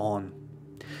move on.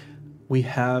 We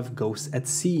have ghosts at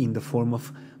sea in the form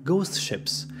of ghost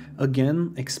ships.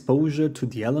 Again, exposure to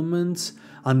the elements,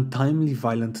 untimely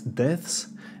violent deaths,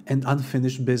 and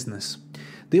unfinished business.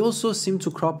 They also seem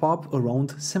to crop up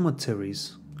around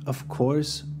cemeteries. Of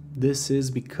course, this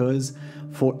is because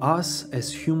for us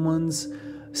as humans,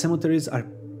 cemeteries are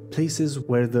places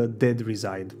where the dead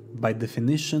reside. By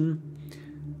definition,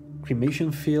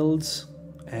 cremation fields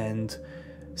and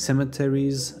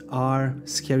cemeteries are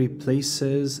scary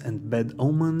places and bad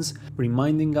omens,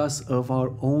 reminding us of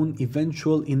our own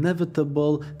eventual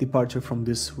inevitable departure from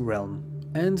this realm.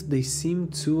 And they seem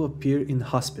to appear in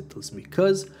hospitals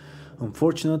because,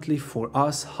 unfortunately for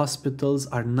us, hospitals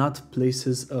are not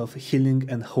places of healing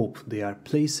and hope. They are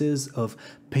places of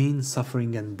pain,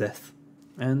 suffering, and death.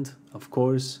 And, of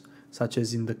course, such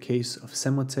as in the case of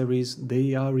cemeteries,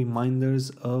 they are reminders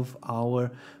of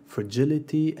our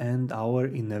fragility and our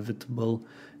inevitable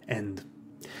end.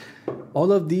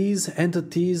 All of these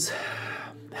entities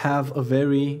have a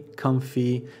very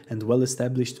comfy and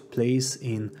well-established place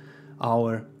in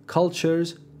our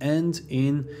cultures and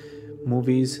in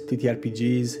movies,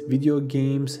 TTRPGs, video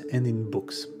games, and in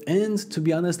books. And to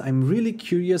be honest, I'm really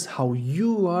curious how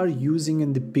you are using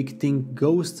and depicting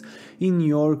ghosts in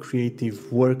your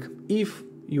creative work, if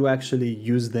you actually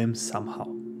use them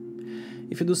somehow.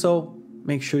 If you do so,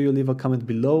 make sure you leave a comment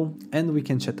below and we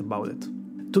can chat about it.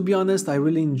 To be honest, I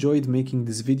really enjoyed making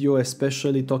this video,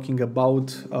 especially talking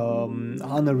about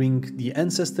honoring the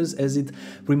ancestors, as it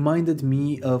reminded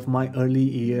me of my early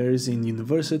years in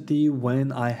university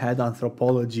when I had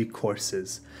anthropology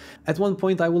courses. At one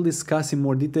point I will discuss in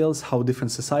more details how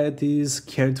different societies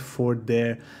cared for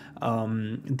their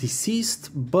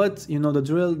deceased, but you know the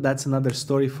drill, that's another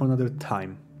story for another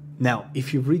time. Now,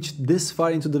 if you've reached this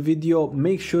far into the video,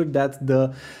 make sure that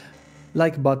the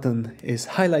like button is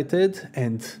highlighted,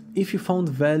 and if you found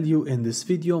value in this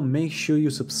video, make sure you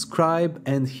subscribe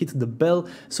and hit the bell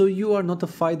so you are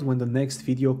notified when the next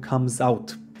video comes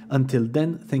out. Until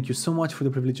then, thank you so much for the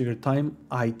privilege of your time.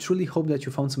 I truly hope that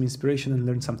you found some inspiration and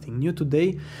learned something new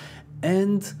today,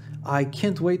 and I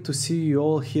can't wait to see you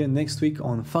all here next week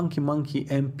on Funky Monkey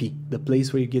MP, the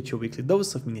place where you get your weekly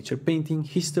dose of miniature painting,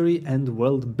 history, and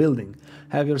world building.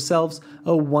 Have yourselves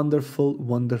a wonderful,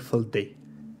 wonderful day.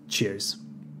 Cheers.